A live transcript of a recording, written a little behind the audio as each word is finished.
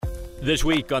This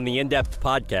week on the In-Depth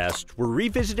podcast, we're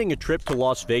revisiting a trip to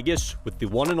Las Vegas with the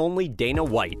one and only Dana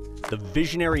White, the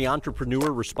visionary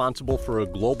entrepreneur responsible for a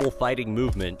global fighting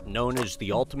movement known as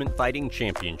the Ultimate Fighting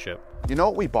Championship. You know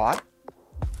what we bought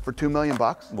for $2 million?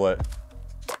 What?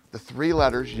 The 3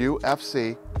 letters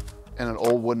UFC and an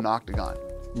old wooden octagon.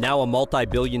 Now a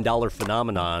multi-billion-dollar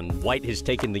phenomenon, White has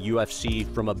taken the UFC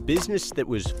from a business that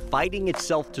was fighting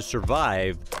itself to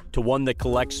survive to one that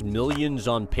collects millions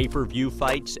on pay-per-view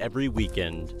fights every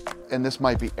weekend. And this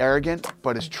might be arrogant,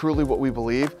 but it's truly what we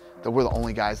believe, that we're the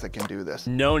only guys that can do this.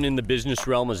 Known in the business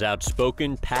realm as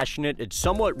outspoken, passionate, and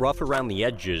somewhat rough around the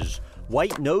edges,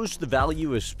 White knows the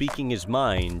value of speaking his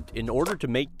mind in order to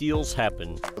make deals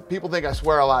happen. People think I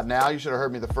swear a lot now. You should have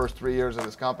heard me the first 3 years of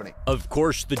this company. Of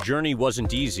course, the journey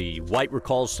wasn't easy. White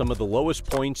recalls some of the lowest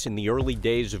points in the early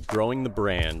days of growing the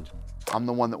brand. I'm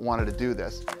the one that wanted to do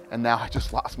this, and now I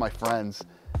just lost my friends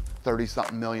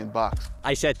 30-something million bucks.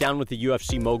 I sat down with the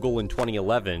UFC mogul in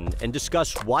 2011 and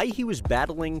discussed why he was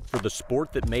battling for the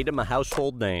sport that made him a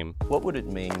household name. What would it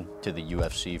mean to the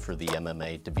UFC for the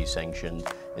MMA to be sanctioned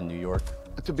in New York?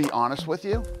 To be honest with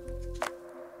you,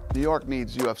 New York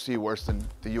needs UFC worse than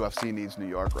the UFC needs New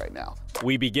York right now.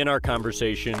 We begin our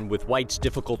conversation with White's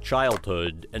difficult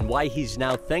childhood and why he's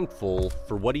now thankful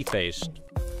for what he faced.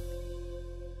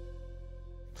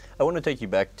 I want to take you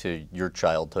back to your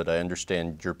childhood. I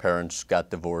understand your parents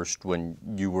got divorced when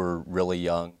you were really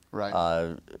young.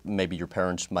 Right. Maybe your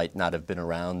parents might not have been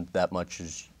around that much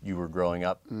as you were growing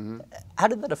up. Mm-hmm. How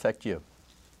did that affect you?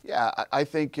 Yeah, I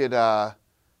think it,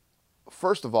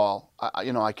 first of all,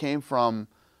 I came from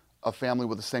a family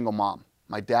with a single mom.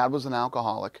 My dad was an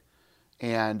alcoholic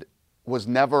and was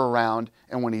never around,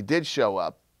 and when he did show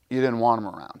up, you didn't want him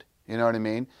around. You know what I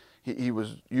mean? He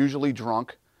was usually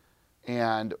drunk.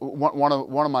 And one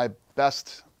of my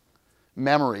best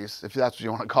memories, if that's what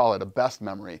you want to call it, a best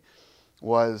memory,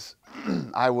 was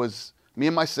me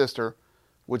and my sister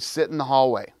would sit in the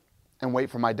hallway and wait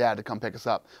for my dad to come pick us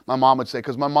up. My mom would say,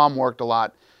 because my mom worked a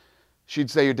lot, she'd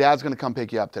say, your dad's going to come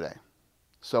pick you up today.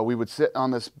 So we would sit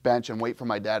on this bench and wait for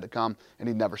my dad to come, and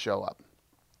he'd never show up.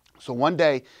 So one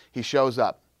day he shows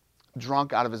up,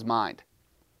 drunk out of his mind,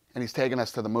 and he's taking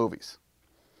us to the movies.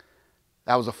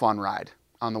 That was a fun ride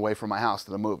on the way from my house to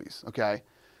the movies, okay?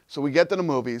 So we get to the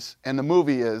movies, and the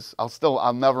movie is,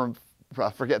 I'll never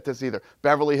forget this either,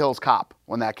 Beverly Hills Cop,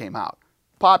 when that came out.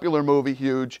 Popular movie,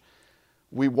 huge.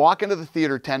 We walk into the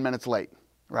theater 10 minutes late,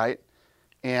 right?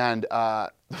 And the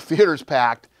theater's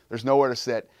packed, there's nowhere to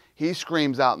sit. He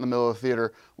screams out in the middle of the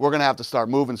theater, we're gonna have to start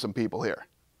moving some people here.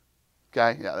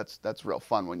 Okay, yeah, that's real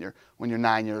fun when you're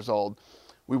 9 years old.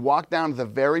 We walk down to the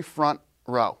very front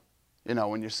row. You know,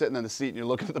 when you're sitting in the seat and you're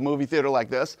looking at the movie theater like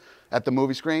this, at the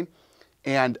movie screen,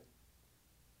 and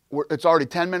it's already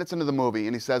 10 minutes into the movie,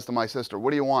 and he says to my sister,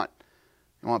 what do you want?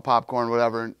 You want popcorn,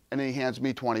 whatever, and then he hands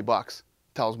me 20 bucks,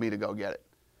 tells me to go get it.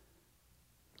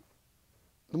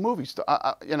 The movie,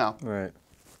 Right.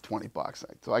 20 bucks.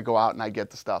 So I go out and I get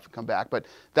the stuff and come back, but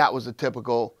that was a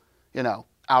typical,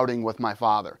 outing with my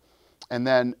father. And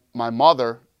then my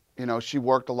mother, she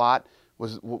worked a lot,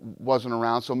 wasn't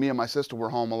around, so me and my sister were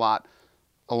home a lot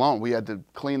alone. We had to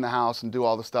clean the house and do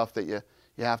all the stuff that you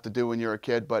have to do when you're a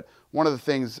kid. But one of the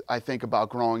things I think about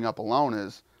growing up alone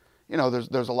is,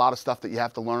 there's a lot of stuff that you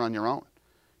have to learn on your own.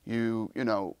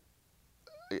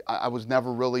 I was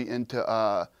never really into,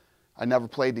 I never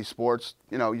played these sports.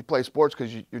 You play sports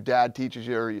because your dad teaches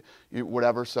you or you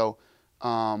whatever. So,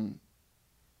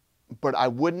 but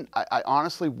I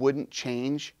honestly wouldn't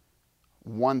change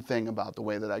one thing about the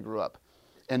way that I grew up.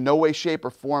 In no way, shape, or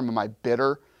form am I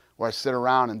bitter where I sit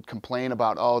around and complain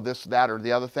about, oh, this, that, or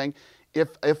the other thing.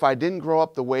 If I didn't grow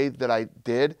up the way that I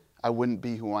did, I wouldn't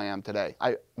be who I am today.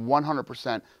 I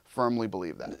 100% firmly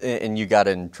believe that. And you got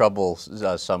in trouble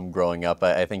some growing up.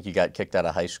 I think you got kicked out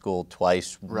of high school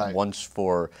twice. Right. Once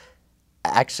for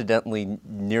accidentally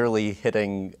nearly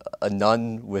hitting a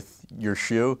nun with your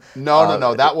shoe. No.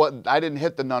 I didn't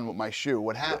hit the nun with my shoe.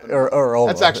 What happened?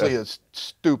 That's actually a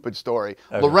stupid story.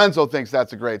 Okay. Lorenzo thinks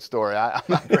that's a great story. I'm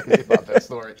not crazy about that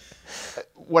story.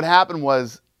 What happened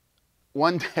was,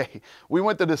 one day we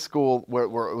went to this school where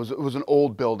it was an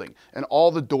old building, and all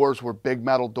the doors were big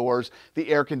metal doors. The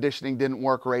air conditioning didn't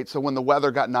work right, so when the weather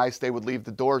got nice, they would leave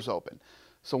the doors open.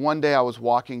 So one day I was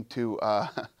walking to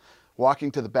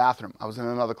the bathroom. I was in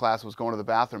another class, I was going to the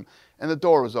bathroom, and the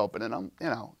door was open, and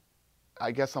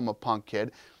I guess I'm a punk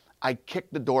kid. I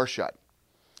kicked the door shut.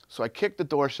 So I kicked the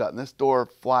door shut, and this door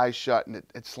flies shut, and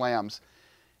it slams.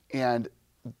 And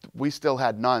we still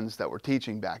had nuns that were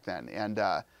teaching back then, and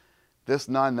this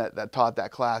nun that taught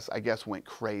that class, I guess, went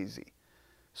crazy.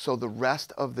 So the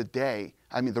rest of the day,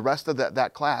 the rest of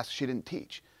that class, she didn't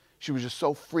teach. She was just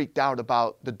so freaked out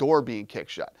about the door being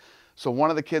kicked shut. So one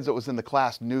of the kids that was in the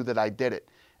class knew that I did it.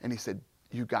 And he said,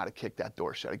 you got to kick that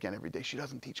door shut again every day. She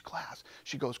doesn't teach class.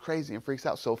 She goes crazy and freaks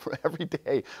out. So for every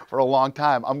day, for a long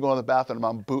time, I'm going to the bathroom and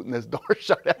I'm booting this door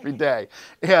shut every day.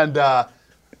 And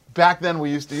back then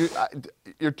we used to use,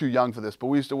 you're too young for this, but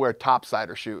we used to wear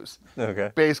topsider shoes.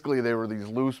 Okay. Basically, they were these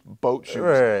loose boat shoes.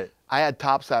 Right. I had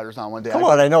topsiders on one day. Come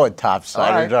on, I know what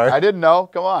topsiders are. I didn't know.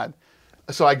 Come on.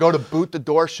 So I go to boot the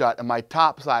door shut, and my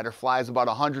topsider flies about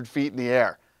 100 feet in the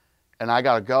air, and I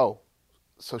got to go.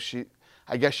 So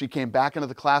I guess she came back into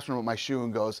the classroom with my shoe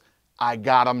and goes, I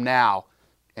got him now.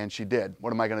 And she did.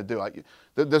 What am I going to do?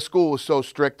 The school was so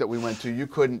strict that we went to. You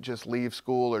couldn't just leave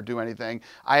school or do anything.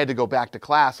 I had to go back to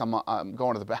class. I'm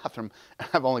going to the bathroom, and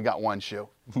I've only got one shoe.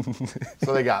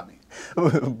 So they got me.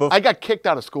 I got kicked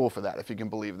out of school for that, if you can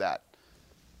believe that.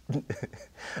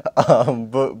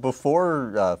 But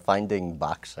before finding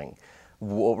boxing,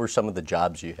 what were some of the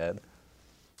jobs you had?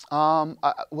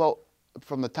 Well,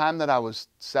 from the time that I was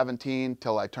 17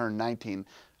 till I turned 19,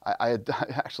 I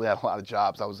actually had a lot of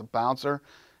jobs. I was a bouncer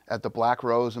at the Black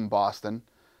Rose in Boston.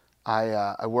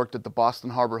 I worked at the Boston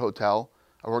Harbor Hotel.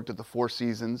 I worked at the Four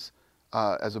Seasons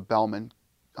as a bellman.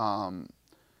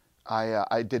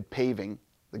 I did paving,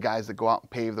 the guys that go out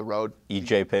and pave the road.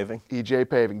 EJ Paving? EJ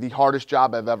Paving, the hardest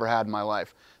job I've ever had in my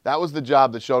life. That was the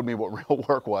job that showed me what real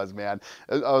work was, man.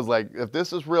 I was like, if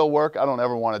this is real work, I don't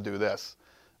ever want to do this.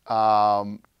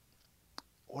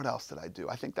 What else did I do?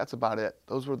 I think that's about it.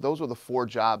 Those were the 4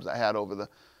 jobs I had over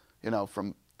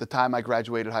from the time I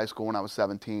graduated high school when I was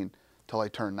 17 till I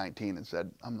turned 19 and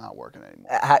said, I'm not working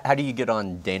anymore. How do you get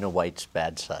on Dana White's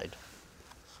bad side?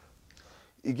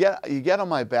 You get on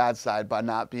my bad side by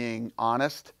not being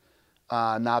honest,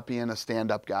 not being a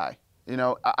stand-up guy.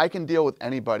 I can deal with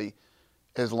anybody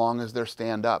as long as they're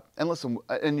stand-up. And listen,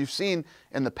 and you've seen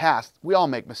in the past, we all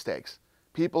make mistakes.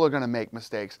 People are going to make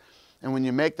mistakes. And when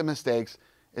you make the mistakes,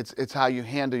 it's how you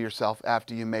handle yourself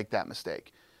after you make that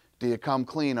mistake. Do you come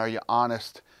clean? Are you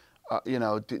honest?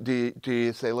 Do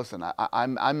you say, listen,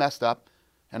 I messed up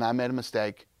and I made a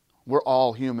mistake. We're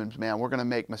all humans, man. We're going to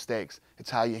make mistakes. It's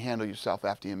how you handle yourself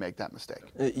after you make that mistake.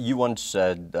 You once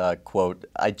said, quote,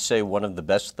 I'd say one of the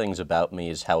best things about me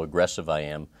is how aggressive I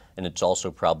am, and it's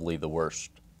also probably the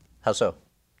worst. How so?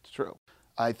 It's true.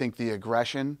 I think the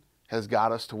aggression has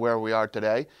got us to where we are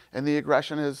today, and the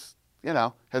aggression has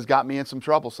got me in some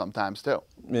trouble sometimes too.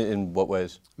 In what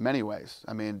ways? Many ways.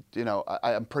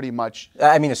 I'm pretty much.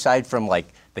 Aside from like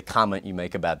the comment you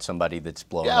make about somebody that's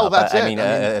blown up. Yeah, well, that's it.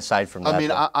 Aside from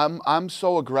that. I'm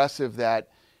so aggressive that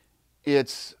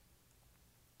it's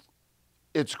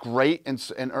great in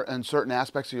certain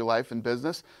aspects of your life and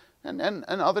business, and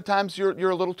other times you're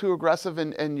a little too aggressive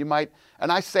and you might.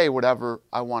 And I say whatever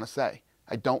I want to say.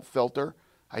 I don't filter.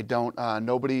 I don't.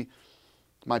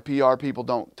 My PR people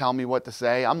don't tell me what to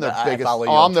say. I'm their biggest.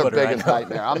 I'm their biggest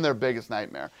nightmare. I'm their biggest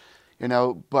nightmare.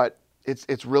 But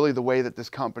it's really the way that this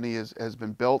company has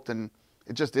been built, and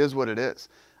it just is what it is.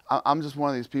 I'm just one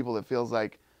of these people that feels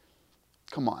like,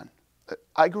 come on.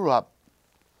 I grew up,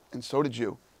 and so did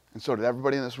you, and so did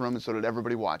everybody in this room, and so did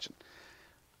everybody watching.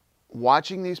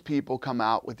 Watching these people come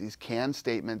out with these canned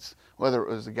statements, whether it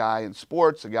was a guy in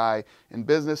sports, a guy in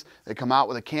business, they come out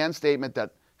with a canned statement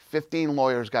that 15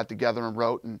 lawyers got together and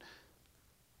wrote,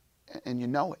 and you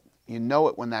know it. You know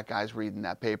it when that guy's reading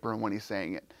that paper and when he's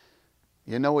saying it.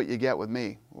 You know what you get with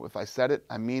me. If I said it,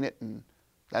 I mean it, and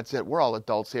that's it. We're all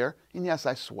adults here. And yes,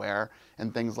 I swear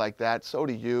and things like that. So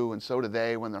do you, and so do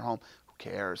they when they're home. Who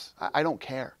cares? I don't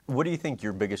care. What do you think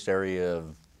your biggest area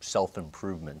of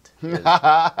self-improvement is?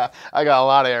 I got a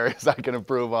lot of areas I can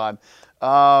improve on.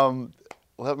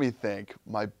 Let me think.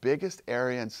 My biggest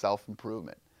area in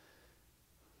self-improvement.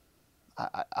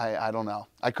 I don't know.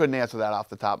 I couldn't answer that off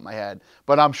the top of my head,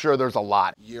 but I'm sure there's a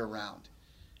lot year round.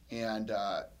 And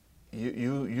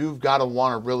you've got to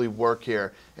want to really work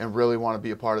here and really want to be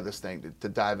a part of this thing, to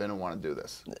dive in and want to do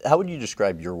this. How would you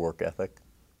describe your work ethic?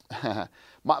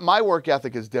 My work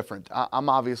ethic is different. I'm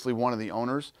obviously one of the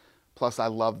owners, plus I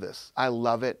love this. I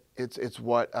love it. It's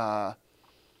what I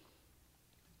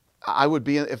would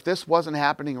be. If this wasn't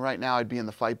happening right now, I'd be in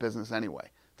the fight business anyway.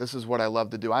 This is what I love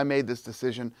to do. I made this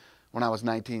decision when I was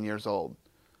 19 years old.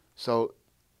 So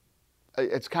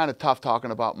it's kind of tough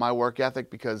talking about my work ethic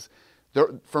because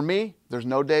for me, there's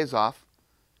no days off.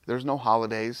 There's no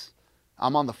holidays.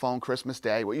 I'm on the phone Christmas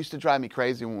Day. What used to drive me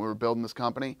crazy when we were building this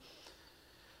company,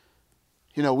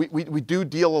 we do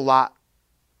deal a lot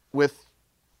with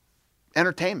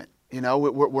entertainment.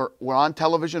 We're on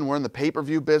television. We're in the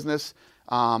pay-per-view business.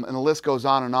 and the list goes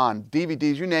on and on.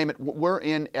 DVDs, you name it, we're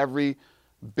in every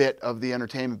bit of the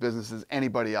entertainment business as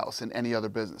anybody else in any other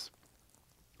business.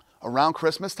 Around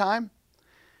Christmas time,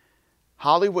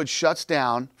 Hollywood shuts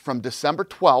down from December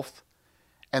 12th,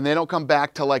 and they don't come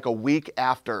back till like a week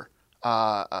after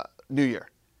New Year.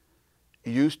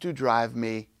 It used to drive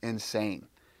me insane.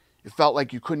 It felt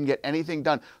like you couldn't get anything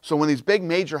done. So when these big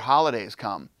major holidays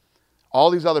come,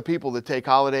 all these other people that take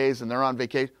holidays and they're on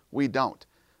vacation, we don't.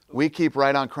 We keep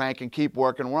right on cranking, keep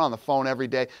working. We're on the phone every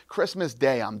day. Christmas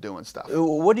Day, I'm doing stuff.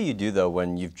 What do you do though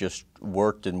when you've just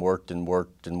worked and worked and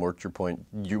worked and worked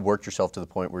you worked yourself to the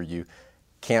point where you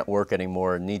can't work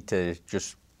anymore and need to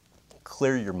just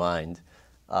clear your mind?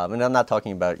 And I'm not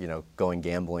talking about going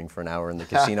gambling for an hour in the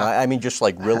casino. I mean just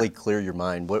like really clear your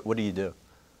mind. What do you do?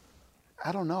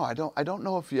 I don't know. I don't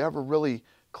know if you ever really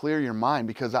clear your mind,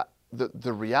 because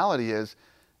the reality is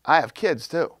I have kids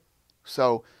too.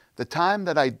 So the time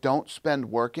that I don't spend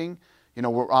working,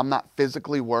 where I'm not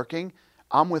physically working,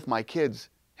 I'm with my kids,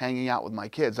 hanging out with my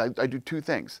kids. I do two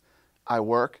things. I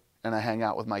work and I hang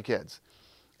out with my kids.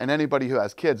 And anybody who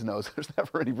has kids knows there's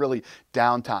never any really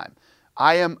downtime.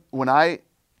 When I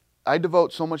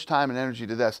devote so much time and energy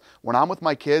to this. When I'm with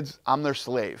my kids, I'm their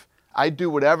slave. I do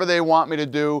whatever they want me to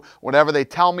do, whatever they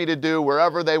tell me to do,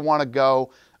 wherever they want to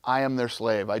go, I am their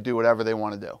slave. I do whatever they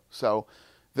want to do. So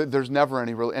there's never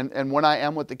any real, and when I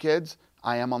am with the kids,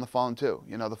 I am on the phone too.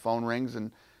 The phone rings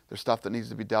and there's stuff that needs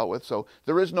to be dealt with. So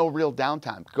there is no real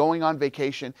downtime. Going on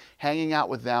vacation, hanging out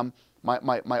with them.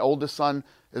 My oldest son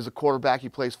is a quarterback. He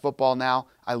plays football now.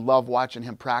 I love watching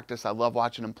him practice. I love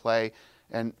watching him play.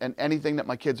 And anything that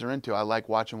my kids are into, I like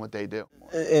watching what they do.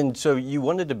 And so you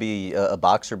wanted to be a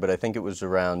boxer, but I think it was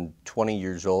around 20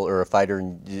 years old, or a fighter,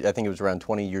 and I think it was around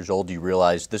 20 years old, you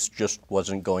realized this just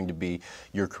wasn't going to be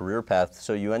your career path.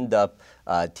 So you end up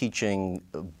teaching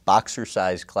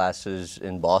boxer-size classes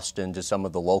in Boston to some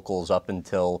of the locals up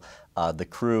until the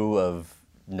crew of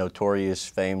notorious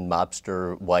famed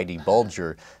mobster Whitey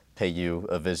Bulger pay you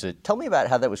a visit. Tell me about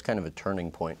how that was kind of a turning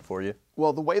point for you.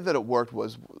 Well, the way that it worked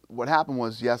was, what happened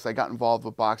was, yes, I got involved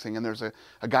with boxing, and there's a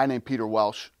guy named Peter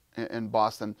Welsh in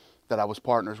Boston that I was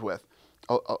partners with,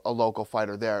 a local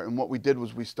fighter there. And what we did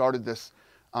was we started this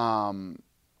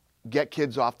Get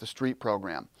Kids Off the Street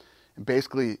program. And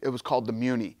basically, it was called the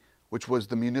Muni, which was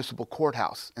the municipal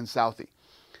courthouse in Southie.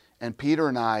 And Peter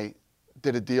and I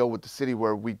did a deal with the city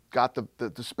where we got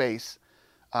the space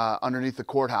underneath the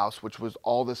courthouse, which was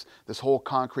all this whole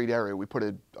concrete area. We put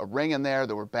a ring in there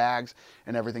were bags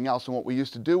and everything else. And what we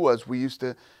used to do was we used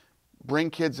to bring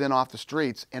kids in off the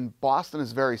streets, and Boston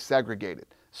is very segregated,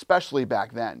 especially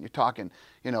back then. You're talking,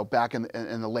 back in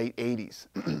the late 80s.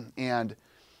 And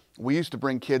we used to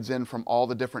bring kids in from all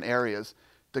the different areas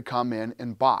to come in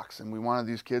and box. And we wanted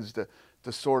these kids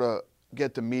to sort of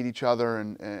get to meet each other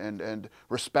and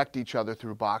respect each other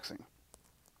through boxing.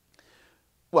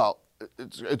 Well,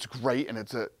 it's great, and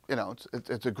it's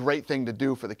a great thing to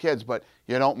do for the kids, but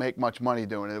you don't make much money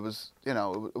doing it. It was it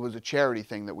was a charity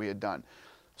thing that we had done.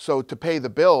 So to pay the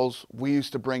bills, we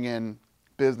used to bring in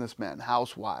businessmen,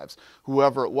 housewives,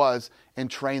 whoever it was, and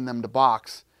train them to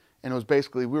box. And it was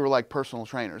basically, we were like personal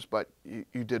trainers, but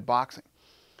you did boxing.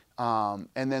 And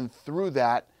then through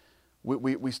that,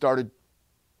 we started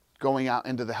going out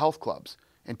into the health clubs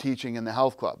and teaching in the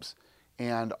health clubs,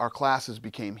 and our classes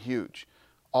became huge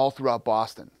all throughout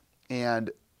Boston. And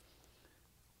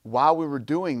while we were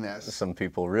doing this, some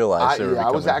people realized I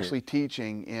was actually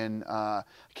teaching in, I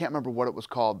can't remember what it was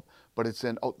called, but it's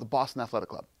in the Boston Athletic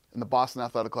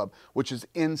Club, which is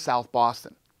in South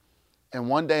Boston. And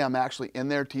one day I'm actually in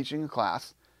there teaching a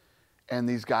class, and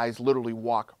these guys literally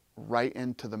walk right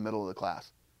into the middle of the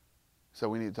class. So,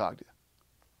 we need to talk to you.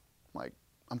 I'm like,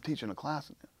 I'm teaching a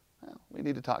class, and we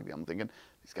need to talk to you. I'm thinking,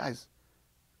 these guys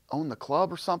own the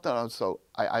club or something. So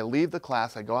I leave the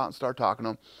class, I go out and start talking to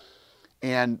them,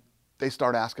 and they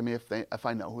start asking me if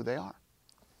I know who they are,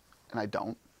 and I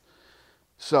don't.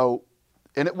 So,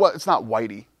 and it's not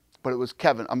Whitey, but it was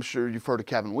Kevin. I'm sure you've heard of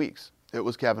Kevin Weeks. It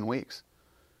was Kevin Weeks,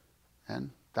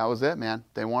 and that was it, man.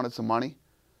 They wanted some money,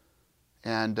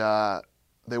 and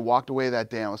they walked away that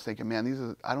day. And I was thinking,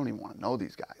 man, I don't even want to know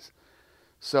these guys.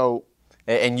 So.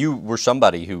 And you were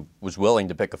somebody who was willing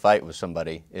to pick a fight with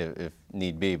somebody if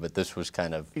need be, but this was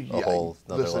kind of a whole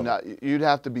other level. You'd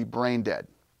have to be brain dead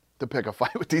to pick a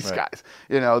fight with these guys.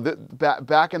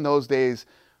 Back in those days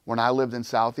when I lived in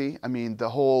Southie, I mean, the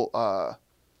whole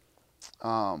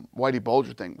Whitey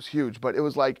Bulger thing was huge. But it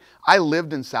was like, I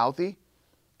lived in Southie,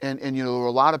 and there were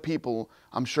a lot of people,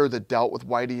 I'm sure, that dealt with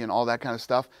Whitey and all that kind of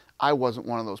stuff. I wasn't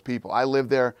one of those people. I lived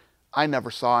there. I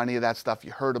never saw any of that stuff.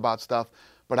 You heard about stuff.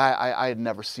 But I had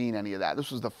never seen any of that. This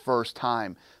was the first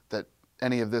time that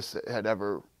any of this had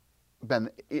ever been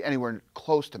anywhere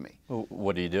close to me.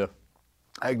 What do you do?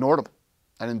 I ignored them.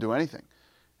 I didn't do anything.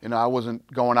 You know, I wasn't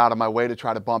going out of my way to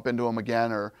try to bump into them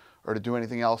again or to do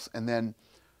anything else. And then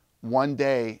one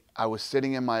day I was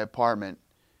sitting in my apartment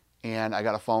and I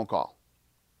got a phone call.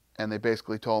 And they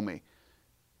basically told me,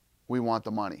 we want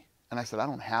the money. And I said, I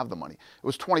don't have the money. It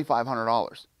was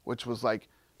 $2,500, which was like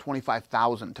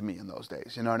 $25,000 to me in those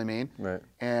days. You know what I mean? Right.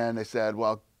 And they said,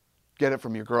 well, get it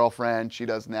from your girlfriend. She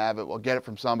doesn't have it. Well, get it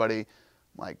from somebody. I'm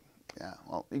like, yeah,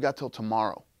 well, you got till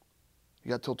tomorrow.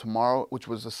 You got till tomorrow, which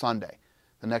was a Sunday.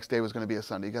 The next day was going to be a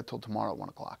Sunday. You got till tomorrow at 1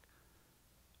 o'clock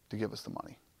to give us the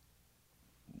money.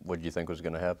 What did you think was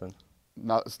going to happen?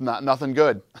 No, it's nothing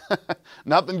good.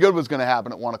 Nothing good was going to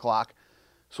happen at 1 o'clock.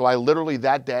 So I literally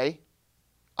that day,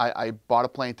 I bought a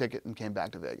plane ticket and came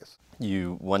back to Vegas.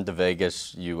 You went to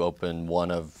Vegas. You opened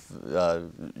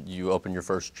you opened your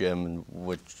first gym,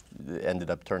 which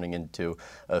ended up turning into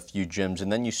a few gyms,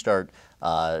 and then you start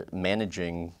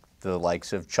managing the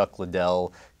likes of Chuck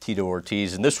Liddell, Tito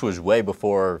Ortiz, and this was way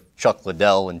before Chuck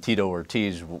Liddell and Tito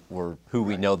Ortiz were who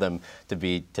we know them to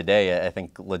be today. I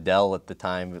think Liddell at the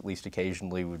time, at least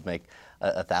occasionally, would make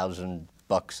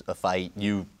 $1,000 a fight.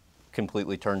 You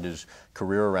completely turned his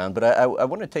career around, but I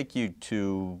want to take you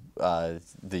to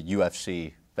the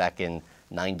UFC back in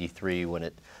 '93 when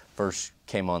it first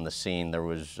came on the scene. There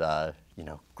was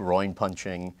groin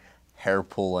punching, hair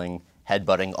pulling,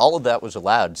 headbutting, all of that was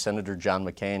allowed. Senator John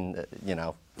McCain,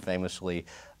 famously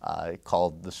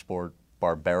called the sport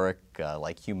barbaric,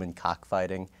 like human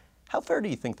cockfighting. How fair do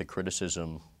you think the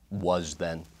criticism was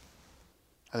then?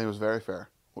 I think it was very fair.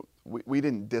 We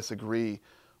didn't disagree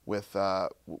with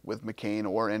McCain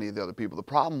or any of the other people. The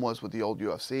problem was with the old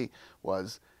UFC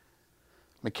was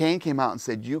McCain came out and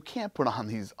said, you can't put on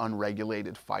these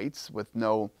unregulated fights with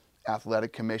no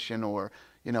athletic commission or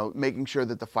making sure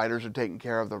that the fighters are taken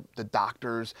care of, the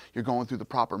doctors, you're going through the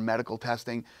proper medical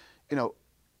testing.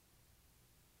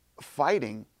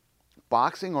 Fighting,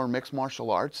 boxing or mixed martial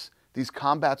arts, these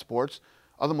combat sports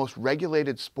are the most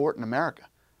regulated sport in America.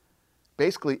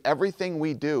 Basically, everything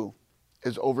we do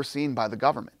is overseen by the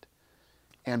government.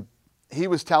 And he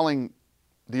was telling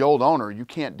the old owner, you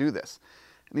can't do this.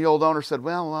 And the old owner said,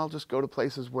 well, I'll just go to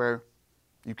places where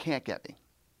you can't get me,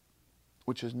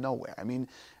 which is nowhere. I mean,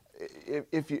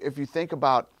 if you think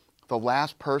about the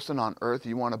last person on earth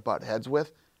you want to butt heads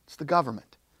with, it's the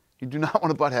government. You do not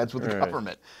want to butt heads with the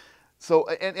government. So,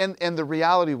 and the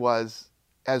reality was,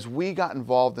 as we got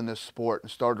involved in this sport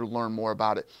and started to learn more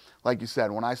about it, like you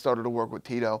said, when I started to work with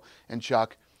Tito and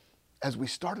Chuck, as we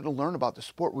started to learn about the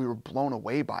sport, we were blown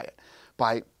away by it,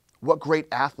 by what great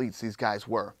athletes these guys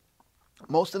were.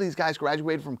 Most of these guys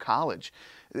graduated from college.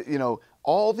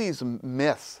 All these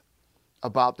myths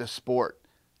about this sport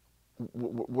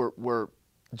were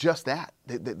just that.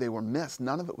 They were myths.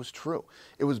 None of it was true.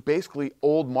 It was basically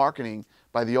old marketing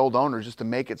by the old owners just to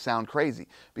make it sound crazy.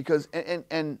 Because,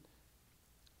 and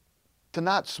to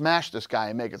not smash this guy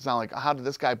and make it sound like, how did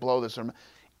this guy blow this?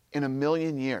 In a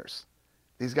million years,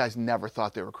 these guys never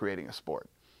thought they were creating a sport.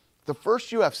 The first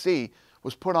UFC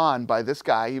was put on by this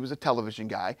guy. He was a television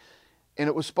guy. And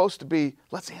it was supposed to be,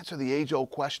 let's answer the age-old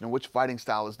question of which fighting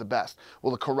style is the best.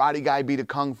 Will a karate guy beat a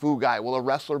kung fu guy? Will a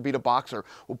wrestler beat a boxer?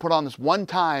 We'll put on this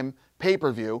one-time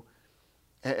pay-per-view,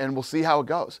 and we'll see how it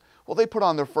goes. Well, they put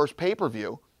on their first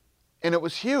pay-per-view, and it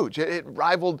was huge. It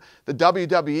rivaled the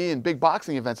WWE and big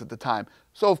boxing events at the time.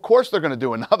 So, of course, they're going to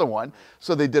do another one.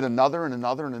 So they did another and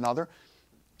another and another.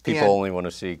 People only want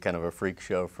to see kind of a freak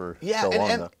show for so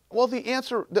long, though. Well, the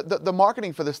answer, the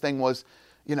marketing for this thing was,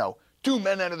 2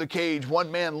 men enter the cage,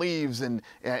 1 man leaves, and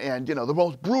the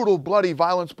most brutal, bloody,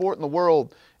 violent sport in the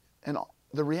world. And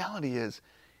the reality is,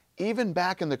 even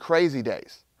back in the crazy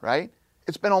days, right?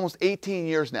 It's been almost 18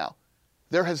 years now.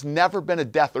 There has never been a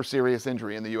death or serious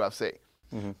injury in the UFC.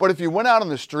 Mm-hmm. But if you went out on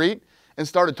the street and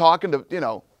started talking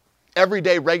to,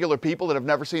 everyday regular people that have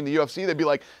never seen the UFC, they'd be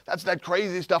like, that's that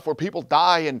crazy stuff where people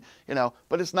die and,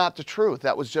 but it's not the truth.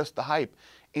 That was just the hype.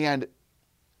 And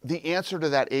the answer to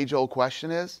that age-old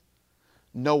question is,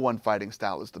 no one fighting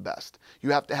style is the best.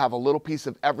 You have to have a little piece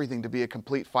of everything to be a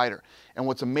complete fighter. And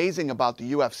what's amazing about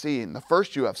the UFC and the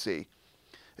first UFC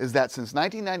is that since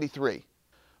 1993,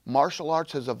 martial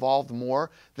arts has evolved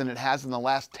more than it has in the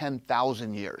last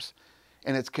 10,000 years.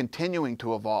 And it's continuing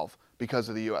to evolve because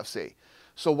of the UFC.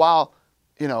 So while,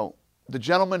 the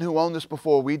gentleman who owned this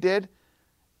before we did,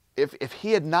 if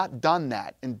he had not done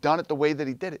that and done it the way that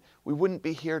he did it, we wouldn't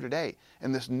be here today.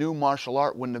 And this new martial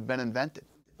art wouldn't have been invented.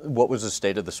 What was the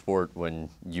state of the sport when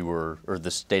you were, or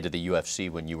the state of the UFC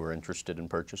when you were interested in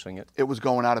purchasing it? It was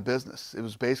going out of business. It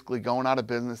was basically going out of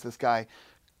business. This guy,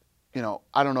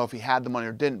 I don't know if he had the money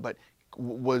or didn't, but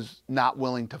was not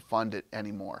willing to fund it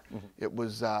anymore. Mm-hmm. It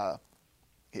was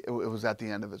at the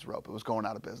end of his rope. It was going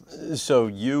out of business. So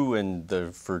you and the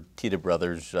Fertitta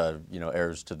brothers,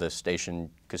 heirs to the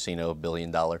Station Casino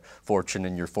billion-dollar fortune,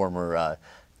 and your former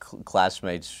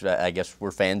classmates, I guess,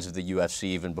 were fans of the UFC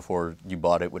even before you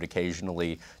bought it, would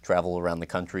occasionally travel around the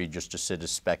country just to sit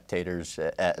as spectators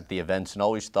at the events, and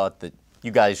always thought that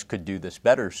you guys could do this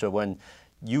better. So when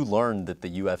you learned that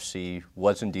the UFC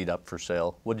was indeed up for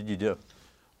sale, what did you do?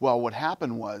 Well, what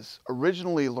happened was,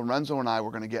 originally Lorenzo and I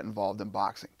were going to get involved in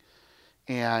boxing.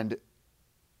 And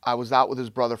I was out with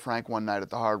his brother Frank one night at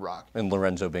the Hard Rock. And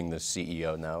Lorenzo being the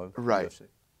CEO now of right. UFC.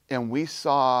 And we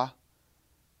saw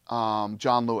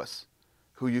John Lewis,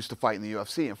 who used to fight in the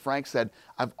UFC. And Frank said,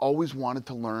 I've always wanted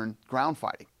to learn ground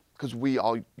fighting, because we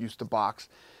all used to box.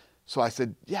 So I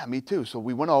said, yeah, me too. So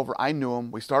we went over, I knew him,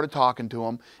 we started talking to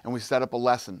him, and we set up a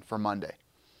lesson for Monday.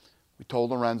 We told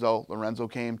Lorenzo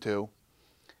came too,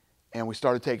 and we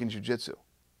started taking jiu-jitsu,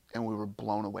 and we were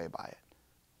blown away by it.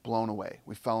 Blown away.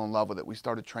 We fell in love with it. We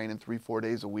started training 3-4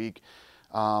 days a week.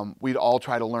 We'd all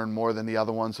try to learn more than the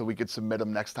other one so we could submit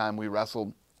them next time we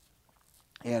wrestled.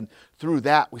 And through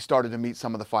that, we started to meet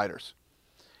some of the fighters.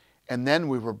 And then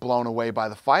we were blown away by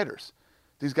the fighters.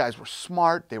 These guys were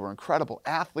smart. They were incredible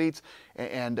athletes.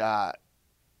 And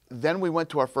then we went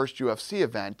to our first UFC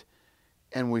event,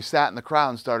 and we sat in the crowd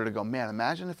and started to go, man,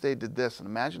 imagine if they did this, and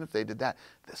imagine if they did that.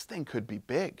 This thing could be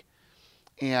big.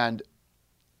 And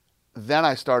then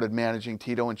I started managing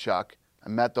Tito and Chuck. I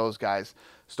met those guys,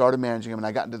 started managing them, and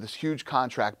I got into this huge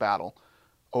contract battle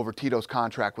over Tito's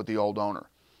contract with the old owner.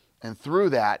 And through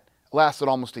that, it lasted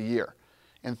almost a year.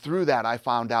 And through that, I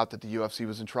found out that the UFC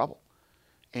was in trouble.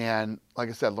 And like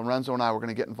I said, Lorenzo and I were going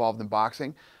to get involved in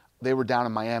boxing. They were down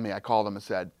in Miami. I called them and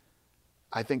said,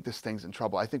 I think this thing's in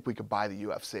trouble. I think we could buy the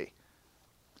UFC.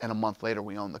 And a month later,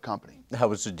 we owned the company. How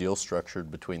was the deal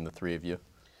structured between the three of you?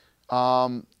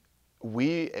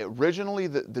 Originally,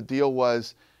 the deal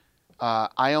was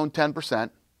I owned 10%.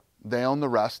 They owned the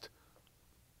rest.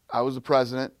 I was the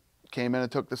president, came in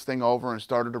and took this thing over and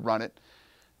started to run it.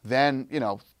 Then,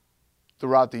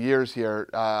 throughout the years here,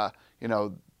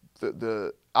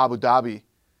 the Abu Dhabi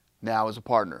now is a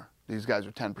partner. These guys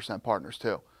are 10% partners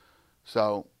too.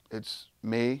 So it's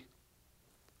me,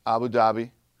 Abu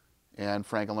Dhabi, and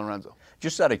Frank and Lorenzo.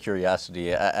 Just out of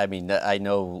curiosity, I mean, I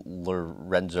know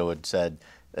Lorenzo had said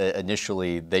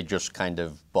initially they just kind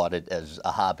of bought it as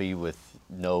a hobby with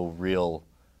no real,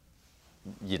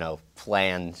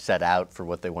 plan set out for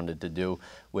what they wanted to do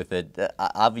with it.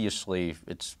 Obviously,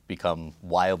 it's become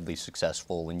wildly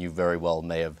successful, and you very well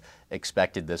may have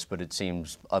expected this, but it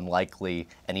seems unlikely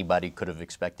anybody could have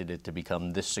expected it to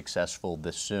become this successful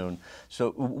this soon.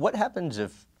 So what happens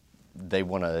if they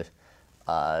want to,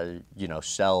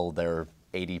 sell their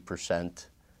 80%,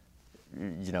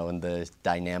 and the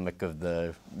dynamic of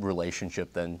the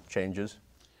relationship then changes?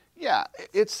 Yeah,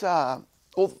 it's,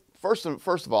 well, first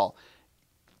of all,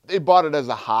 they bought it as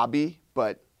a hobby,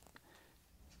 but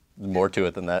more to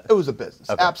it than that? It was a business,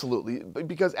 okay. Absolutely.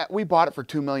 Because we bought it for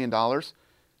 $2 million.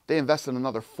 They invested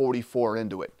another 44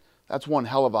 into it. That's one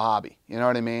hell of a hobby. You know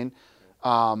what I mean?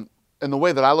 And the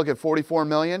way that I look at 44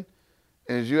 million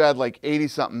is you had like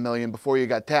 80-something million before you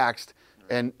got taxed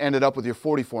and ended up with your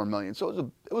 44 million.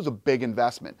 So it was a big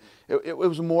investment. It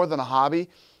was more than a hobby.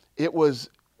 It was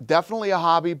definitely a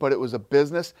hobby, but it was a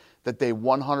business that they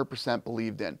 100%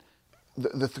 believed in.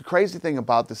 The crazy thing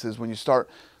about this is when you start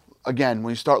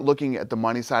looking at the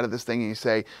money side of this thing and you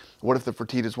say, what if the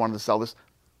Fertittas wanted to sell this?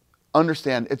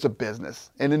 Understand it's a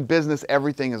business. And in business,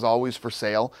 everything is always for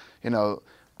sale,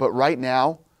 But right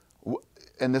now,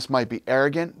 and this might be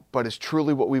arrogant, but it's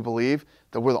truly what we believe,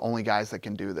 that we're the only guys that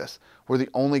can do this. We're the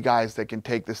only guys that can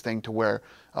take this thing to where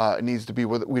it needs to be.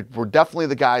 We're definitely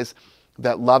the guys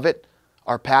that love it,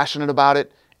 are passionate about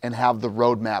it, and have the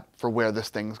roadmap for where this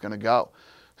thing's going to go.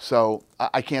 So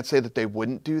I can't say that they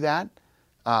wouldn't do that.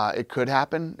 It could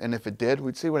happen, and if it did,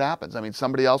 we'd see what happens. I mean,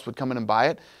 somebody else would come in and buy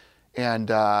it, and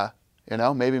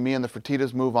maybe me and the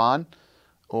Fertittas move on,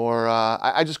 or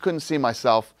I just couldn't see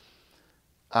myself.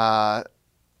 I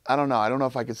don't know. I don't know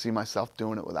if I could see myself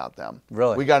doing it without them.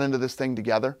 Really? We got into this thing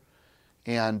together,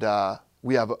 and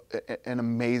we have an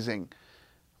amazing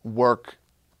work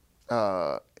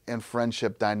and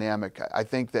friendship dynamic. I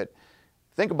think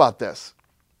about this.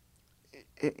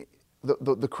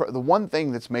 The one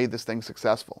thing that's made this thing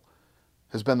successful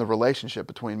has been the relationship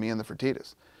between me and the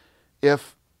Fertittas.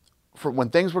 When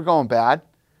things were going bad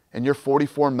and you're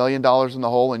 $44 million in the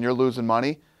hole and you're losing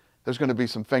money, there's going to be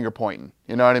some finger pointing.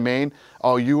 You know what I mean?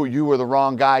 Oh, you were the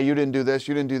wrong guy. You didn't do this.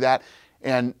 You didn't do that.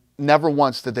 And never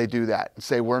once did they do that and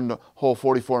say, we're in the hole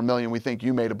 44 million. We think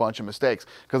you made a bunch of mistakes.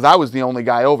 Because I was the only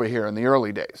guy over here in the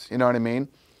early days. You know what I mean?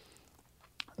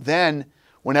 Then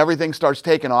when everything starts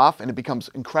taking off and it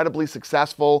becomes incredibly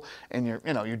successful and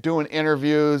you're doing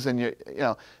interviews and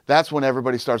that's when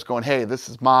everybody starts going, hey, this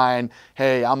is mine.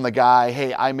 Hey, I'm the guy.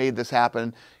 Hey, I made this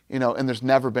happen. And there's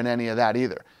never been any of that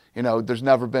either. There's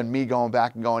never been me going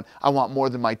back and going, I want more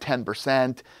than my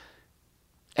 10%.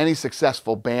 Any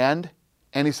successful band,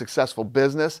 any successful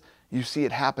business, you see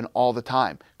it happen all the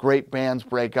time. Great bands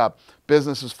break up.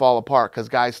 Businesses fall apart because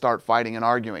guys start fighting and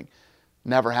arguing.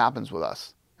 Never happens with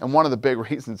us. And one of the big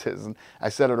reasons is, and I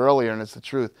said it earlier and it's the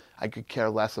truth, I could care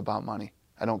less about money.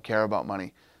 I don't care about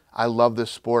money. I love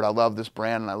this sport, I love this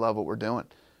brand, and I love what we're doing.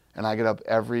 And I get up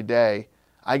every day.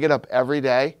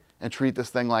 And treat this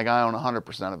thing like I own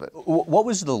 100% of it. What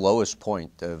was the lowest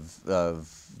point of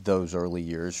those early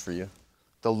years for you?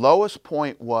 The lowest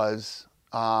point was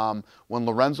when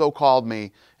Lorenzo called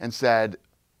me and said,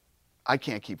 I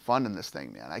can't keep funding this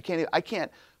thing, man. I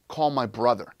can't call my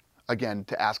brother again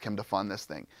to ask him to fund this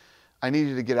thing. I need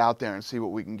you to get out there and see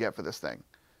what we can get for this thing.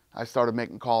 I started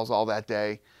making calls all that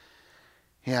day.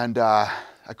 And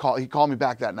he called me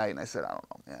back that night and I said, I don't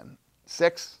know, man,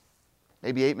 6,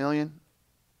 maybe 8 million.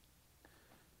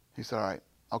 He said, all right,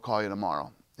 I'll call you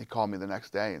tomorrow. He called me the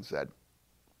next day and said,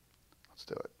 let's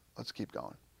do it. Let's keep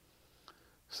going.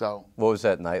 So, what was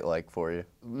that night like for you?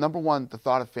 Number one, the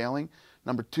thought of failing.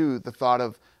 Number two, the thought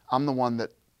of I'm the one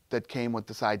that came with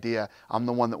this idea. I'm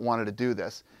the one that wanted to do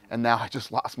this. And now I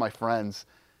just lost my friends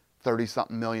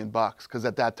 30-something million bucks. Because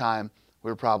at that time,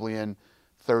 we were probably in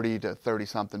 30 to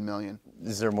 30-something million.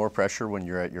 Is there more pressure when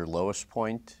you're at your lowest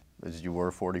point, as you were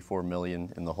 44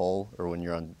 million in the hole, or when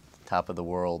you're on top of the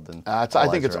world? And I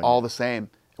think it's all the same.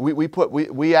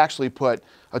 We actually put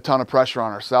a ton of pressure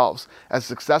on ourselves. As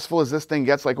successful as this thing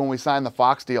gets, like when we signed the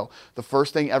Fox deal, the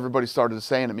first thing everybody started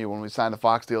saying to me when we signed the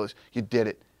Fox deal is, you did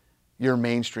it. You're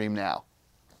mainstream now.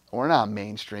 We're not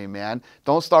mainstream, man.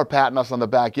 Don't start patting us on the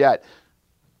back yet.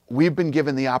 We've been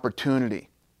given the opportunity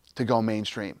to go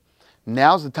mainstream.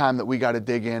 Now's the time that we got to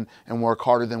dig in and work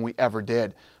harder than we ever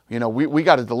did. We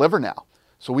got to deliver now.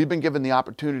 So we've been given the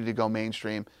opportunity to go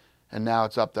mainstream. And now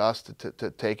it's up to us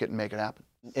to take it and make it happen.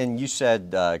 And you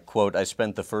said, quote, I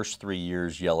spent the first 3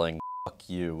 years yelling, fuck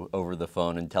you, over the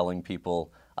phone and telling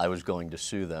people I was going to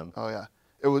sue them. Oh, yeah.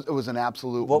 It was an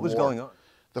absolute What was war. going on?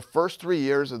 The first 3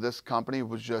 years of this company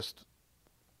was just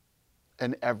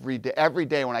an every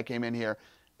day when I came in here,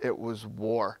 it was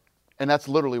war. And that's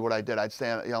literally what I did. I'd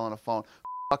stand yell on the phone,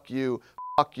 fuck you,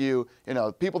 fuck you.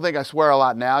 People think I swear a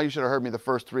lot now. You should have heard me the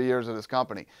first 3 years of this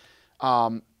company.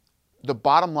 The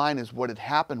bottom line is what had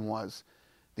happened was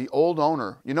the old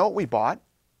owner, you know what we bought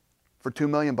for $2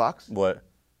 million? What?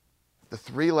 The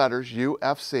 3 letters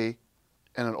UFC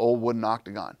and an old wooden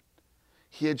octagon.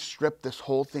 He had stripped this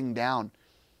whole thing down.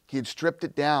 He had stripped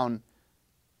it down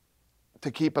to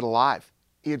keep it alive.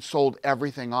 He had sold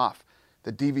everything off.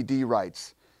 The DVD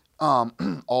rights,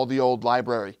 all the old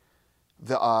library,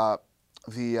 the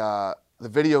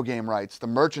video game rights, the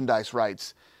merchandise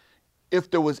rights. If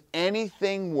there was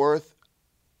anything worth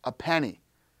a penny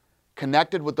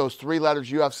connected with those 3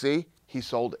 letters UFC, he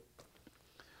sold it.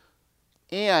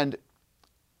 And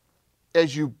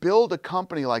as you build a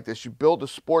company like this, you build a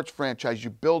sports franchise, you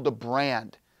build a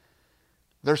brand,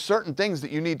 there's certain things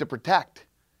that you need to protect.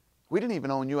 We didn't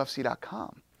even own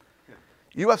UFC.com.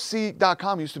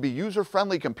 UFC.com used to be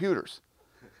user-friendly computers.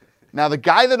 Now, the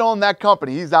guy that owned that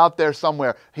company, he's out there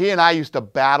somewhere. He and I used to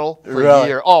battle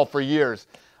for years.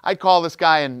 I'd call this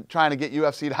guy and trying to get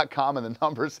UFC.com and the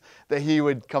numbers that he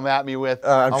would come at me with.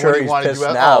 I'm sure he's pissed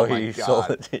now. Oh my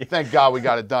God. Thank God we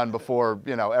got it done before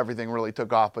everything really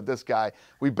took off. But this guy,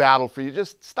 we battled for you,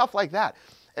 just stuff like that.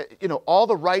 All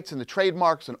the rights and the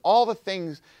trademarks and all the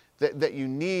things that you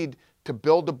need to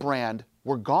build a brand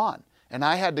were gone. And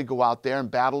I had to go out there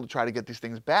and battle to try to get these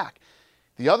things back.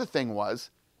 The other thing was,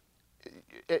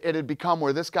 it had become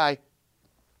where this guy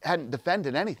hadn't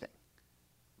defended anything.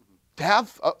 To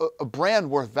have a brand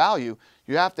worth value,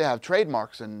 you have to have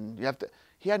trademarks and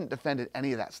he hadn't defended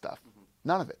any of that stuff.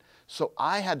 None of it. So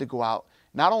I had to go out,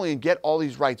 not only and get all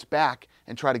these rights back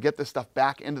and try to get this stuff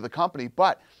back into the company,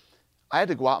 but I had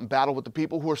to go out and battle with the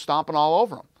people who were stomping all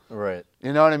over them. Right.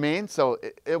 You know what I mean? So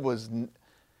it was,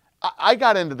 I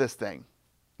got into this thing.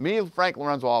 Me, Frank,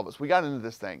 Lorenzo, all of us, we got into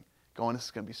this thing going, this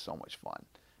is going to be so much fun.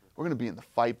 We're going to be in the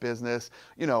fight business.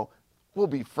 we'll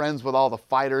be friends with all the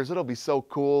fighters. It'll be so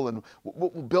cool, and we'll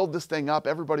build this thing up.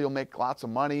 Everybody will make lots of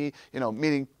money.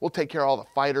 Meaning we'll take care of all the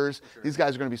fighters. Sure. These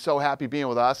guys are going to be so happy being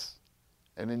with us.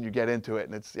 And then you get into it,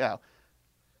 and it's,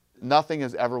 nothing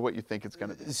is ever what you think it's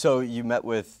going to be. So you met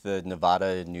with the Nevada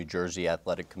and New Jersey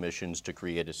athletic commissions to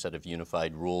create a set of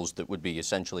unified rules that would be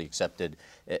essentially accepted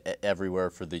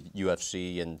everywhere for the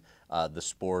UFC and the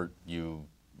sport. You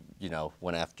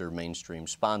went after mainstream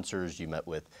sponsors. You met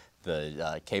with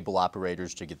the cable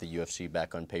operators to get the UFC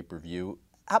back on pay-per-view.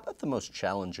 How about the most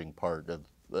challenging part of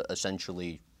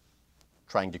essentially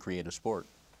trying to create a sport?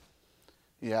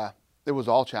 Yeah, it was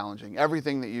all challenging.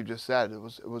 Everything that you just said, it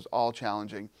was all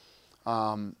challenging.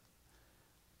 The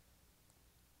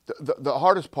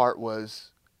hardest part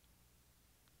was,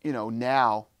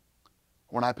 now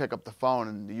when I pick up the phone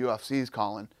and the UFC's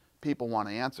calling, people want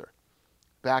to answer.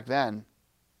 Back then,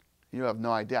 you have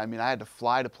no idea. I mean, I had to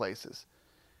fly to places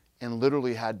and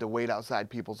literally had to wait outside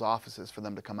people's offices for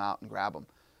them to come out and grab them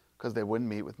because they wouldn't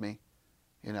meet with me.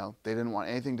 They didn't want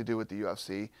anything to do with the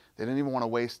UFC. They didn't even want to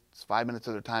waste 5 minutes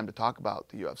of their time to talk about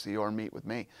the UFC or meet with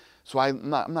me. So I'm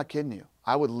not kidding you.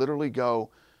 I would literally go,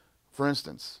 for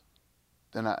instance,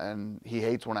 and he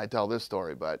hates when I tell this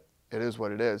story, but it is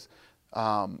what it is.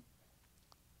 Guy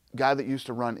that used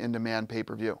to run In Demand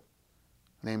pay-per-view.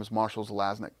 His name is Marshall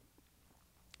Zelaznik.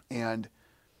 And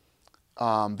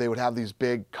they would have these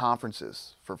big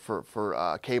conferences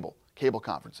for cable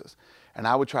conferences. And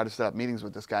I would try to set up meetings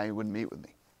with this guy, and he wouldn't meet with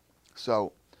me.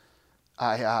 So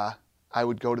I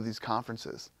would go to these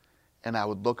conferences, and I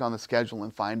would look on the schedule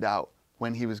and find out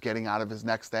when he was getting out of his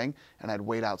next thing, and I'd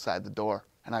wait outside the door,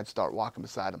 and I'd start walking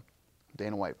beside him.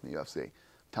 Dana White from the UFC. I'm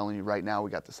telling you right now,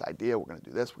 we got this idea, we're going to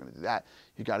do this, we're going to do that.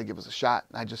 You got to give us a shot.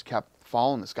 And I just kept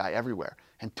following this guy everywhere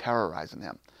and terrorizing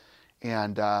him.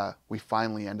 And we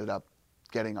finally ended up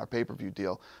getting our pay-per-view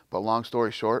deal. But long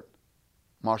story short,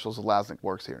 Marshall Zelaznik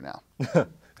works here now.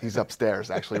 He's upstairs,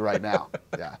 actually, right now.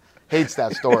 Yeah, hates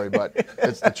that story, but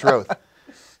it's the truth.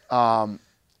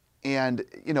 And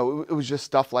it was just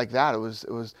stuff like that. It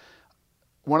was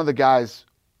one of the guys.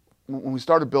 When we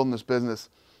started building this business,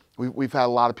 we've had a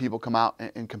lot of people come out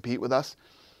and compete with us,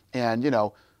 and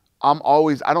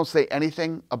I don't say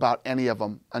anything about any of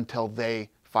them until they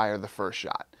fire the first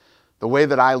shot. The way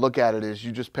that I look at it is,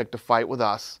 you just picked a fight with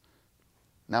us.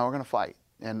 Now we're going to fight,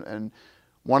 and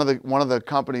one of the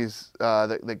companies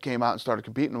that came out and started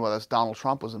competing with us, Donald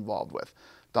Trump was involved with.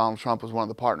 Donald Trump was one of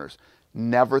the partners.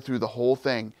 Never through the whole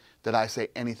thing did I say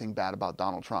anything bad about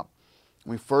Donald Trump.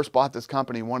 When we first bought this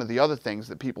company, one of the other things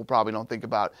that people probably don't think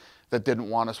about that didn't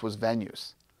want us was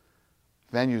venues.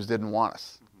 Venues didn't want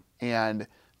us. And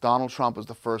Donald Trump was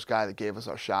the first guy that gave us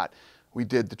our shot. We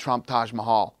did the Trump Taj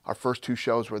Mahal. Our first 2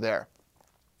 shows were there.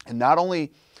 And not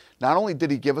only did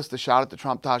he give us the shot at the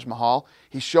Trump Taj Mahal,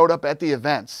 he showed up at the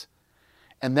events.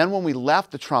 And then when we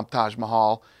left the Trump Taj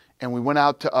Mahal and we went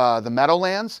out to the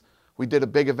Meadowlands, we did a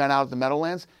big event out at the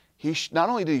Meadowlands. Not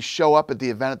only did he show up at the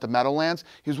event at the Meadowlands,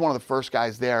 he was one of the first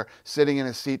guys there sitting in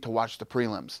his seat to watch the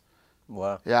prelims.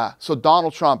 Wow. Yeah. So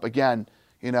Donald Trump, again,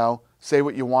 say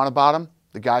what you want about him.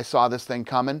 The guy saw this thing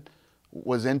coming,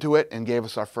 was into it, and gave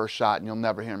us our first shot, and you'll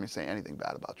never hear me say anything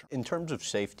bad about Trump. In terms of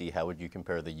safety, how would you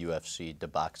compare the UFC to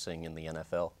boxing and the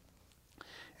NFL?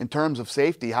 In terms of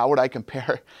safety, how would I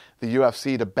compare the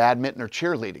UFC to badminton or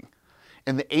cheerleading?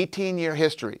 In the 18-year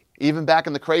history, even back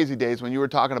in the crazy days when you were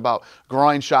talking about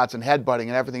groin shots and headbutting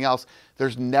and everything else,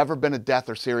 there's never been a death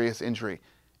or serious injury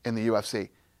in the UFC.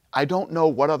 I don't know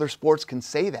what other sports can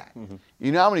say that. Mm-hmm.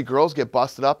 You know how many girls get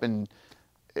busted up and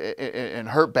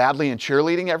hurt badly in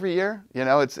cheerleading every year?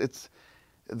 There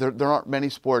aren't many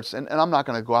sports, and I'm not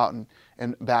going to go out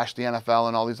and bash the NFL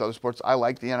and all these other sports. I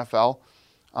like the NFL.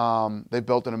 They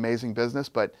built an amazing business,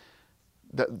 but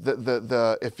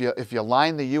if you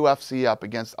line the UFC up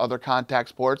against other contact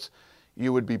sports,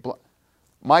 you would be.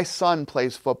 My son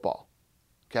plays football.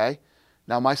 Okay,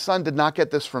 now my son did not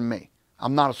get this from me.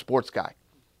 I'm not a sports guy.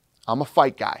 I'm a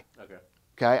fight guy.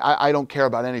 Okay, I don't care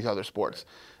about any other sports.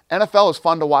 Right. NFL is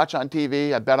fun to watch on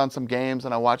TV. I bet on some games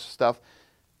and I watch stuff.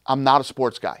 I'm not a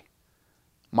sports guy.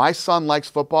 My son likes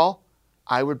football.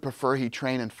 I would prefer he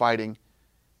train in fighting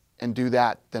and do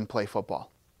that than play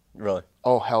football. Really?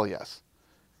 Oh, hell yes.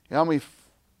 You know how many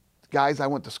guys I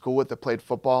went to school with that played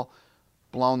football,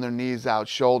 blown their knees out,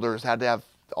 shoulders, had to have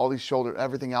all these shoulder,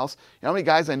 everything else? You know how many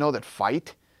guys I know that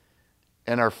fight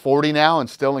and are 40 now and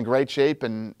still in great shape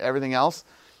and everything else?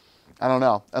 I don't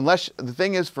know. Unless, the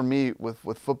thing is for me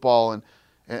with football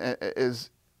I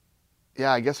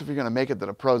guess if you're going to make it to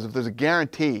the pros, if there's a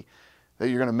guarantee that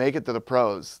you're going to make it to the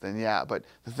pros, then yeah. But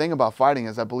the thing about fighting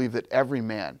is I believe that every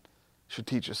man should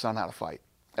teach his son how to fight.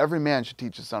 Every man should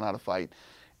teach his son how to fight.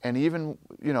 And even,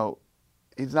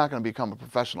 he's not going to become a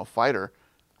professional fighter,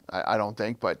 I don't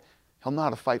think, but he'll know how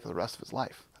to fight for the rest of his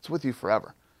life. It's with you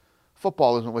forever.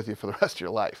 Football isn't with you for the rest of your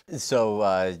life.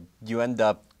 So you end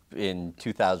up in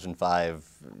 2005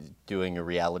 doing a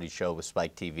reality show with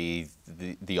Spike TV,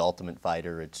 The Ultimate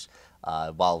Fighter. It's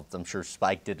while I'm sure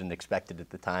Spike didn't expect it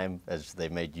at the time, as they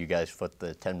made you guys foot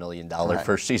the $10 million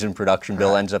first season production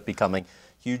bill, ends up becoming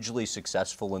hugely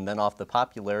successful. And then off the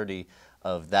popularity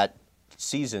of that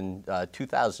season,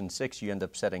 2006, you end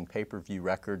up setting pay-per-view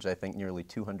records, I think nearly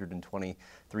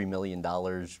 $223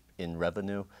 million in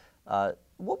revenue.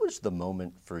 What was the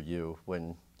moment for you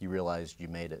when you realized you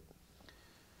made it?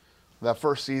 That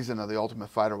first season of The Ultimate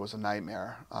Fighter was a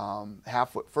nightmare.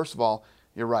 First of all,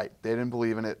 you're right. They didn't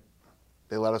believe in it.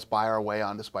 They let us buy our way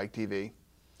onto Spike TV.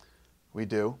 We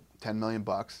do, $10 million.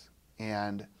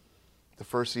 And the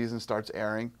first season starts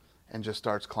airing and just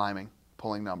starts climbing,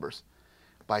 pulling numbers.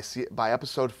 By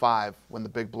episode 5, when the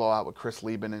big blowout with Chris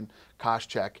Lieben and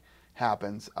Koscheck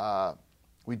happens,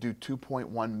 we do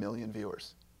 2.1 million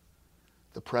viewers.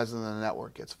 The president of the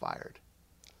network gets fired.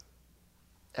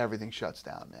 Everything shuts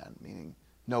down, man, meaning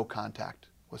no contact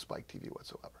with Spike TV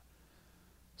whatsoever.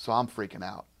 So I'm freaking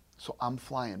out. So I'm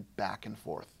flying back and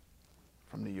forth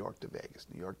from New York to Vegas,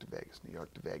 New York to Vegas, New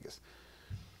York to Vegas,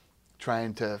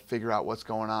 trying to figure out what's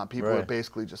going on. People are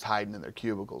basically just hiding in their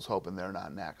cubicles, hoping they're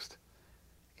not next.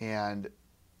 And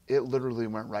it literally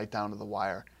went right down to the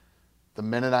wire. The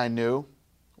minute I knew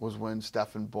was when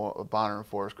Stephan Bonnar and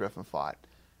Forrest Griffin fought.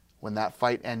 When that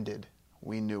fight ended,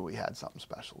 we knew we had something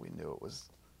special. We knew it was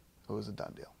a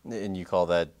done deal. And you call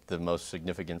that the most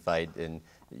significant fight in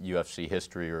UFC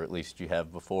history, or at least you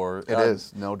have before? It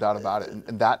is, no doubt about it.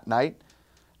 And that night,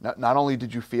 not only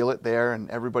did you feel it there and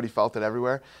everybody felt it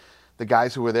everywhere, the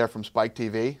guys who were there from Spike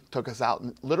TV took us out,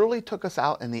 literally took us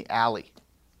out in the alley.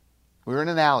 We were in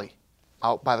an alley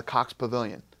out by the Cox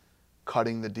Pavilion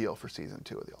cutting the deal for season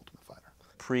 2 of The Ultimate Fighter.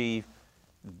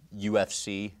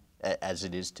 Pre-UFC as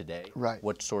it is today, right?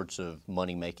 What sorts of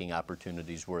money-making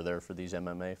opportunities were there for these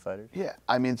MMA fighters? Yeah,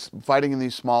 I mean, fighting in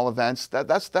these small events,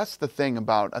 that's the thing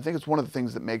about, I think it's one of the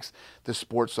things that makes this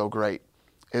sport so great,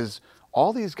 is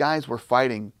all these guys were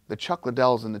fighting, the Chuck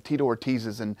Liddells and the Tito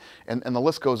Ortizes and the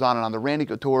list goes on and on, the Randy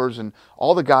Couture's and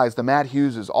all the guys, the Matt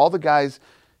Hugheses, all the guys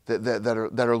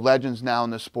that are legends now in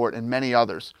this sport and many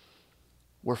others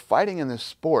were fighting in this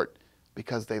sport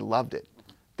because they loved it.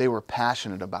 They were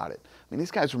passionate about it. I mean, these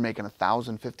guys were making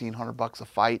 $1,000, $1,500 a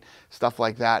fight, stuff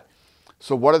like that.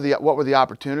 So what were the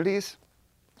opportunities?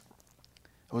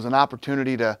 It was an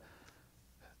opportunity to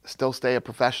still stay a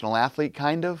professional athlete,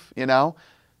 kind of,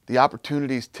 The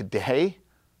opportunities today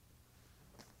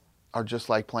are just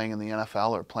like playing in the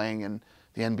NFL or playing in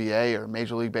the NBA or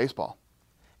Major League Baseball.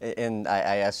 And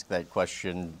I ask that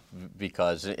question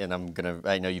because, and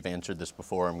I know you've answered this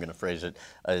before, I'm going to phrase it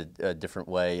a different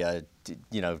way.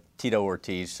 Tito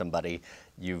Ortiz, somebody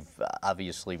you've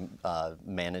obviously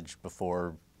managed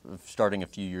before, starting a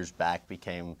few years back,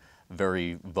 became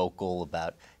very vocal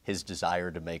about his desire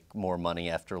to make more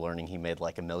money after learning he made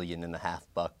like $1.5 million,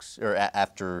 or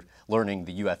after learning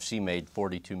the UFC made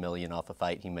 $42 million off a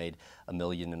fight he made $1.5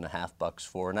 million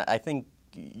for. And I think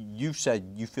you've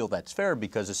said you feel that's fair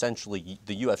because essentially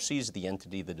the UFC is the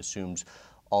entity that assumes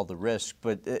all the risk.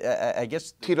 But I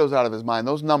guess Tito's out of his mind.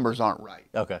 Those numbers aren't right.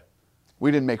 Okay.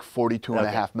 We didn't make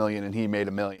 $42.5 million and he made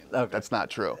 $1 million. Okay. That's not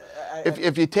true.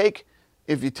 If you take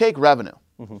revenue,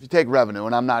 if you take revenue,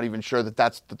 and I'm not even sure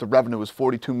that the revenue was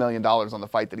 $42 million on the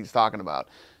fight that he's talking about.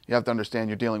 You have to understand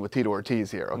you're dealing with Tito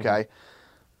Ortiz here, okay?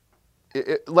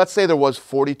 Let's say there was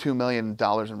 $42 million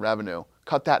in revenue.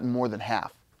 Cut that in more than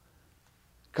half,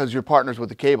 because you're partners with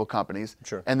the cable companies.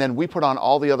 Sure. And then we put on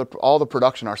all the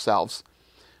production ourselves.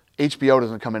 HBO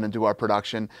doesn't come in and do our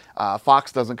production.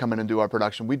 Fox doesn't come in and do our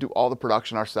production. We do all the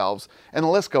production ourselves. And the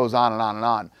list goes on and on and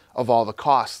on of all the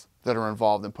costs that are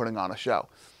involved in putting on a show.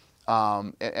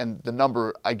 And the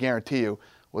number, I guarantee you,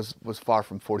 was far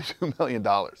from $42 million.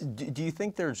 Do you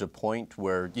think there's a point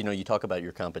where, you talk about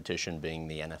your competition being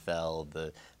the NFL,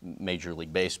 the Major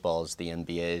League Baseballs, the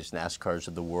NBAs, NASCARs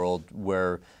of the world,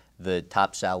 where the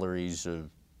top salaries of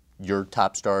your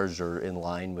top stars are in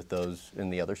line with those in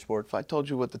the other sports? If I told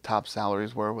you what the top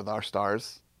salaries were with our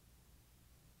stars,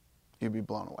 you'd be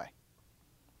blown away.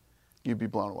 You'd be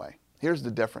blown away. Here's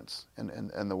the difference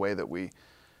in the way that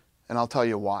and I'll tell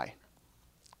you why.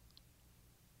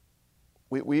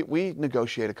 We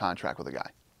negotiate a contract with a guy.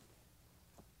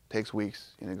 Takes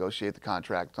weeks. You negotiate the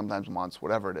contract, sometimes months,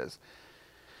 whatever it is.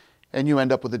 And you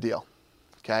end up with a deal.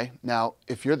 Okay? Now,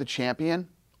 if you're the champion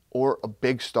or a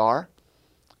big star,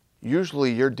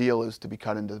 usually your deal is to be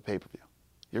cut into the pay-per-view.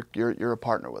 You're a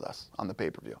partner with us on the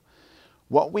pay-per-view.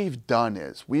 What we've done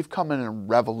is we've come in and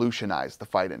revolutionized the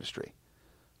fight industry.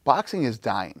 Boxing is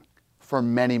dying for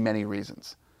many, many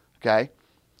reasons, okay?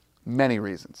 Many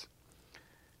reasons.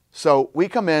 So we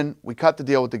come in, we cut the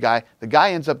deal with the guy. The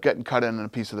guy ends up getting cut in on a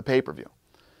piece of the pay-per-view.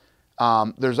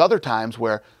 There's other times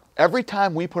where every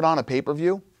time we put on a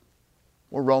pay-per-view,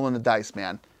 we're rolling the dice,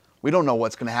 man. We don't know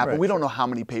what's going to happen. Right, we don't know how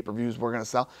many pay-per-views we're going to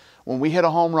sell. When we hit a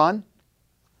home run,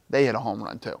 they hit a home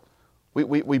run too.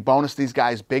 We bonus these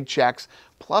guys big checks.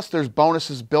 Plus, there's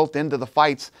bonuses built into the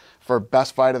fights for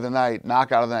best fight of the night,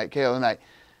 knockout of the night, KO of the night.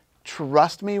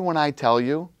 Trust me when I tell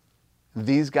you,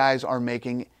 these guys are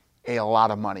making a lot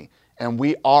of money. And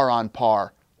we are on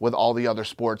par with all the other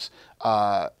sports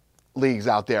leagues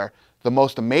out there. The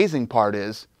most amazing part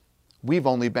is we've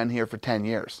only been here for 10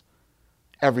 years.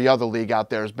 Every other league out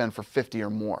there has been for 50 or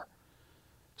more.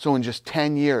 So in just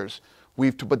 10 years,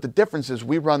 but the difference is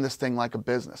we run this thing like a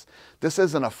business. This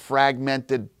isn't a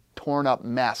fragmented, torn up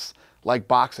mess like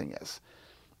boxing is.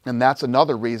 And that's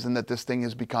another reason that this thing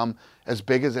has become as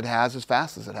big as it has, as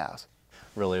fast as it has.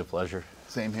 Really a pleasure.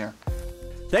 Same here.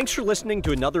 Thanks for listening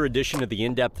to another edition of the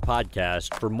In-Depth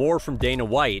Podcast. For more from Dana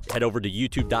White, head over to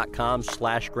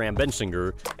youtube.com/Graham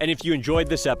Bensinger. And if you enjoyed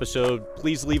this episode,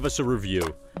 please leave us a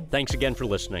review. Thanks again for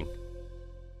listening.